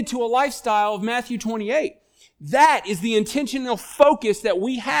committed to a lifestyle of Matthew 28. That is the intentional focus that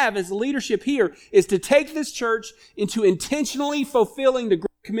we have as leadership here, is to take this church into intentionally fulfilling the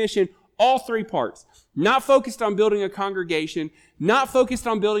Great Commission, all 3 parts. Not focused on building a congregation, not focused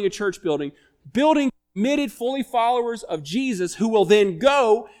on building a church building committed, fully followers of Jesus who will then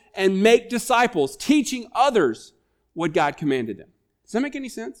go and make disciples, teaching others what God commanded them. Does that make any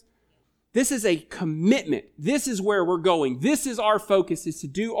sense? This is a commitment. This is where we're going. This is our focus, is to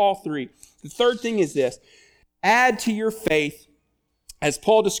do all 3. The third thing is this. Add to your faith, as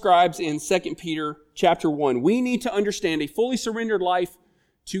Paul describes in 2 Peter chapter 1. We need to understand a fully surrendered life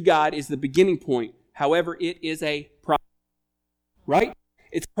to God is the beginning point. However, it is a process. Right?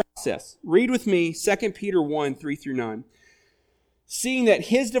 It's a process. Read with me 2 Peter 1, 3 through 9. Seeing that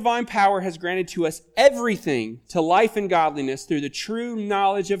his divine power has granted to us everything to life and godliness through the true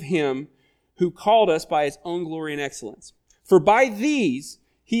knowledge of him who called us by his own glory and excellence. For by these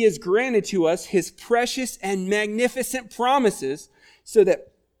he has granted to us his precious and magnificent promises, so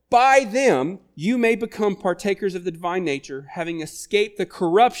that by them you may become partakers of the divine nature, having escaped the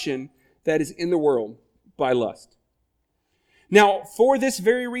corruption that is in the world by lust. Now, for this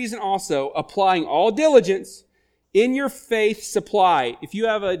very reason also, applying all diligence, in your faith supply. If you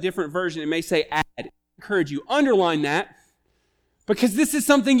have a different version, it may say add. I encourage you, underline that, because this is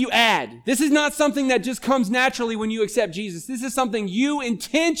something you add. This is not something that just comes naturally when you accept Jesus. This is something you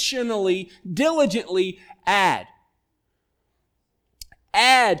intentionally, diligently add.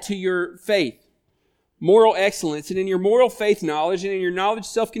 Add to your faith moral excellence, and in your moral faith knowledge, and in your knowledge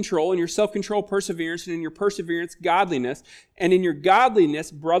self-control, and your self-control perseverance, and in your perseverance godliness, and in your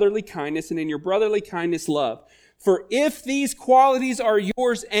godliness brotherly kindness, and in your brotherly kindness love. For if these qualities are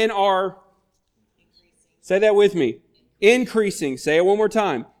yours and are, say that with me, increasing, say it one more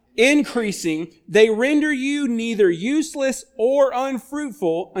time, increasing, they render you neither useless or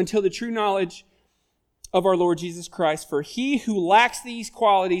unfruitful until the true knowledge of our Lord Jesus Christ. For he who lacks these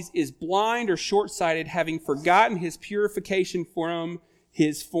qualities is blind or short-sighted, having forgotten his purification from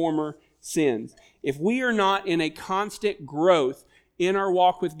his former sins. If we are not in a constant growth in our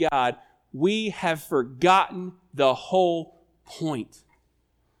walk with God, we have forgotten the whole point.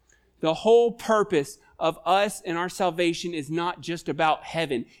 The whole purpose of us and our salvation is not just about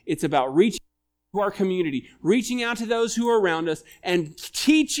heaven. It's about reaching to our community, reaching out to those who are around us, and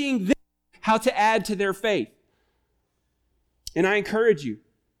teaching them how to add to their faith. And I encourage you,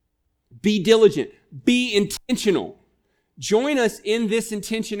 be diligent, be intentional. Join us in this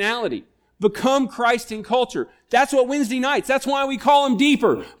intentionality. Become Christ in culture. That's what Wednesday nights, that's why we call them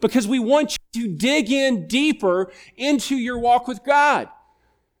deeper, because we want you to dig in deeper into your walk with God.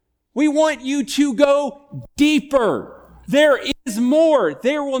 We want you to go deeper. There is more.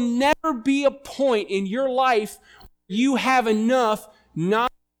 There will never be a point in your life where you have enough knowledge,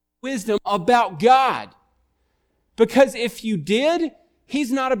 wisdom about God. Because if you did,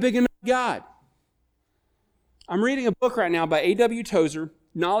 He's not a big enough God. I'm reading a book right now by A.W. Tozer,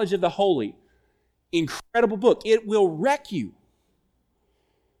 Knowledge of the Holy. Incredible book. It will wreck you.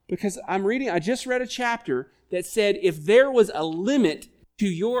 Because I just read a chapter that said if there was a limit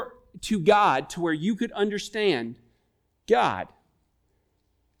to God, to where you could understand God,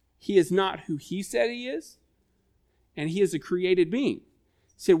 He is not who He said He is, and He is a created being.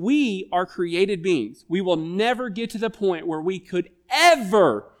 He said, we are created beings. We will never get to the point where we could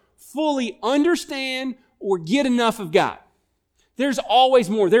ever fully understand or get enough of God. There's always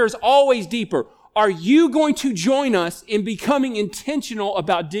more. There's always deeper. Are you going to join us in becoming intentional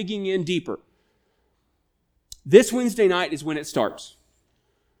about digging in deeper? This Wednesday night is when it starts.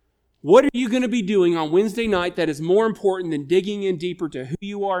 What are you going to be doing on Wednesday night that is more important than digging in deeper to who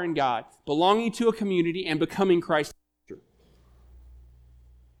you are in God, belonging to a community, and becoming Christ?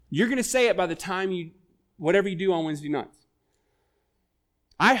 You're going to say it by the time whatever you do on Wednesday nights.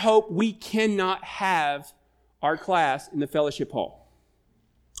 I hope we cannot have our class in the fellowship hall.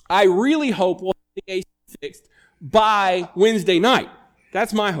 I really hope we'll have the AC fixed by Wednesday night.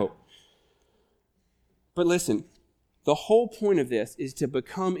 That's my hope. But listen, the whole point of this is to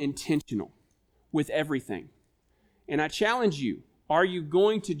become intentional with everything. And I challenge you, are you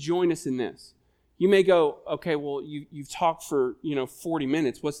going to join us in this? You may go, okay, well, you've talked for 40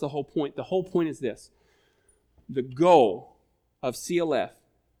 minutes. What's the whole point? The whole point is this. The goal of CLF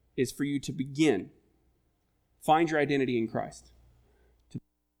is for you to begin, find your identity in Christ, to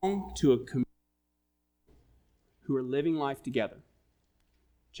belong to a community who are living life together,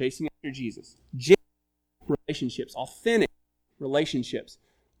 chasing after Jesus, relationships, authentic relationships,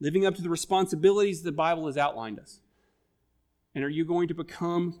 living up to the responsibilities the Bible has outlined us. And are you going to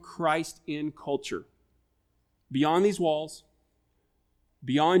become Christ in culture? Beyond these walls,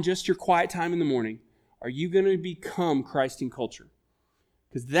 beyond just your quiet time in the morning, are you going to become Christ in culture?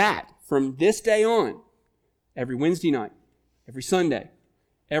 Because that, from this day on, every Wednesday night, every Sunday,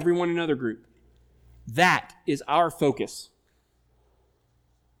 every one another group, that is our focus.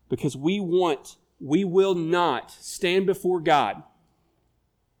 Because we will not stand before God,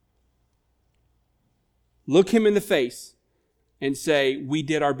 look Him in the face, and say, we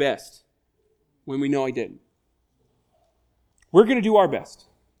did our best, when we know He didn't. We're going to do our best.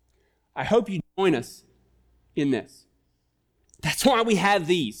 I hope you join us in this. That's why we have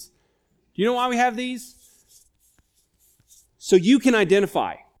these. Do you know why we have these? So you can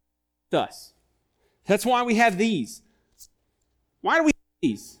identify with us. That's why we have these. Why do we have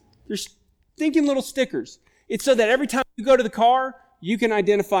these? They're stinking little stickers. It's so that every time you go to the car, you can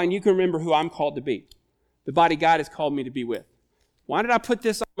identify and you can remember who I'm called to be. The body God has called me to be with. Why did I put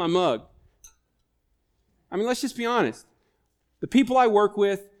this on my mug? I mean, let's just be honest. The people I work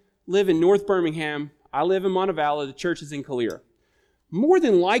with live in North Birmingham. I live in Montevallo. The church is in Calera. more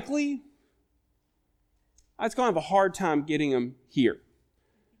than likely, I was going to have a hard time getting them here.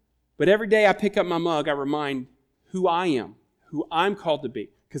 But every day I pick up my mug, I remind who I am, who I'm called to be,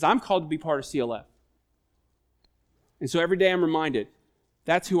 because I'm called to be part of CLF. And so every day I'm reminded,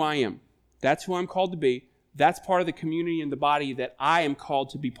 that's who I am. That's who I'm called to be. That's part of the community and the body that I am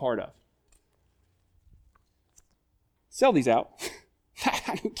called to be part of. Sell these out.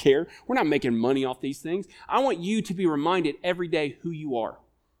 I don't care. We're not making money off these things. I want you to be reminded every day who you are,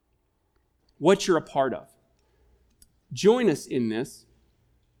 what you're a part of. Join us in this,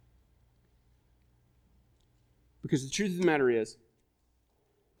 because the truth of the matter is,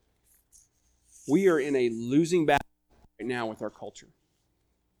 we are in a losing battle right now with our culture.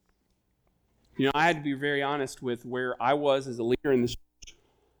 You know, I had to be very honest with where I was as a leader in this church.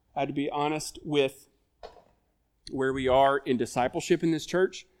 I had to be honest with where we are in discipleship in this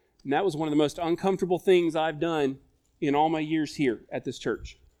church. And that was one of the most uncomfortable things I've done in all my years here at this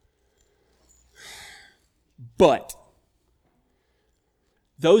church. But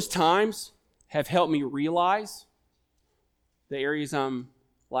those times have helped me realize the areas I'm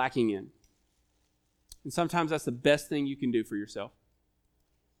lacking in. And sometimes that's the best thing you can do for yourself.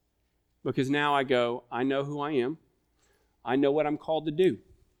 Because now I go, I know who I am. I know what I'm called to do.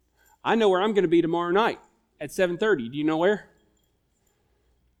 I know where I'm going to be tomorrow night at 7:30. Do you know where?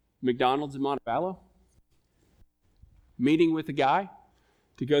 McDonald's in Montevallo. Meeting with a guy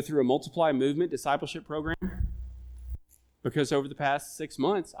to go through a Multiply Movement discipleship program. Because over the past 6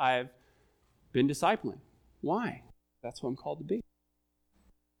 months, I've been discipling. Why? That's what I'm called to be.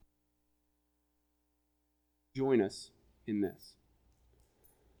 Join us in this.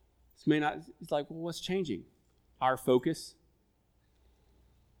 This may not, it's like, well, what's changing? Our focus.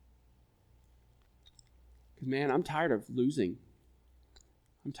 Because, man, I'm tired of losing.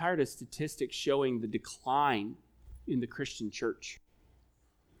 I'm tired of statistics showing the decline in the Christian church.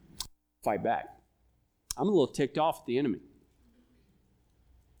 Fight back. I'm a little ticked off at the enemy.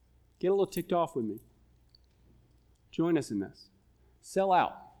 Get a little ticked off with me. Join us in this. Sell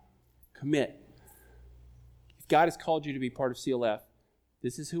out. Commit. If God has called you to be part of CLF,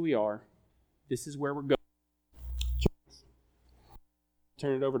 this is who we are. This is where we're going.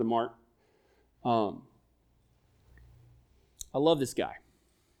 Turn it over to Mark. I love this guy.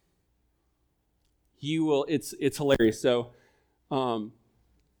 It's hilarious. So,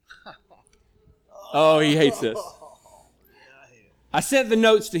 he hates this. I sent the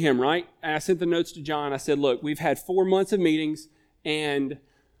notes to him, right? And I sent the notes to John. I said, look, we've had 4 months of meetings, and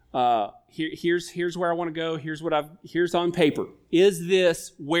here's where I want to go. Here's on paper. Is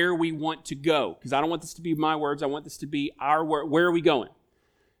this where we want to go? Because I don't want this to be my words. I want this to be our word. Where are we going?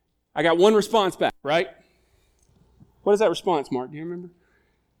 I got one response back, right? What is that response, Mark? Do you remember?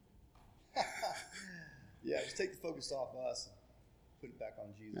 Yeah, just take the focus off us and put it back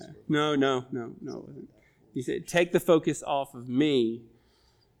on Jesus. No. He said, take the focus off of me.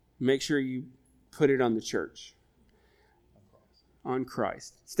 Make sure you put it on the church. On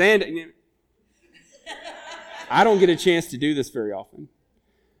Christ. Stand. I don't get a chance to do this very often.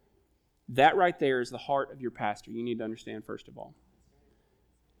 That right there is the heart of your pastor. You need to understand, first of all.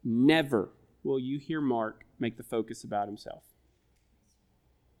 Never will you hear Mark make the focus about himself.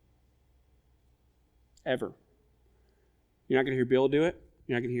 Ever. You're not going to hear Bill do it.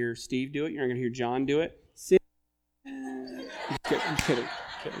 You're not going to hear Steve do it. You're not going to hear John do it. I'm kidding.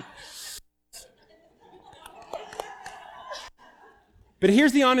 But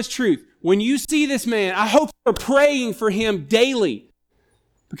here's the honest truth. When you see this man, I hope you're praying for him daily.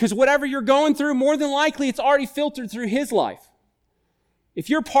 Because whatever you're going through, more than likely, it's already filtered through his life. If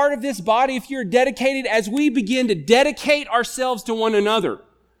you're part of this body, if you're dedicated, as we begin to dedicate ourselves to one another,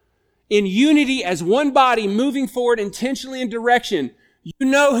 in unity as one body, moving forward intentionally in direction, you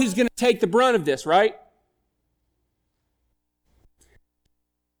know who's going to take the brunt of this, right?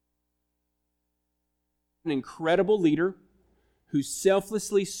 An incredible leader who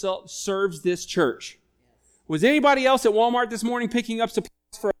selflessly serves this church. Was anybody else at Walmart this morning picking up supplies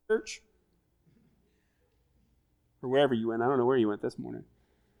for our church? Or wherever you went. I don't know where you went this morning.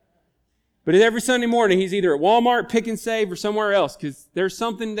 But every Sunday morning, he's either at Walmart, Pick and Save, or somewhere else, because there's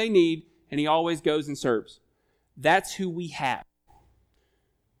something they need, and he always goes and serves. That's who we have.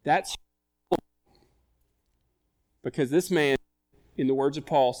 That's because this man, in the words of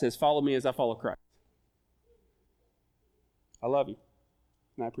Paul, says, follow me as I follow Christ. I love you,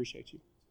 and I appreciate you.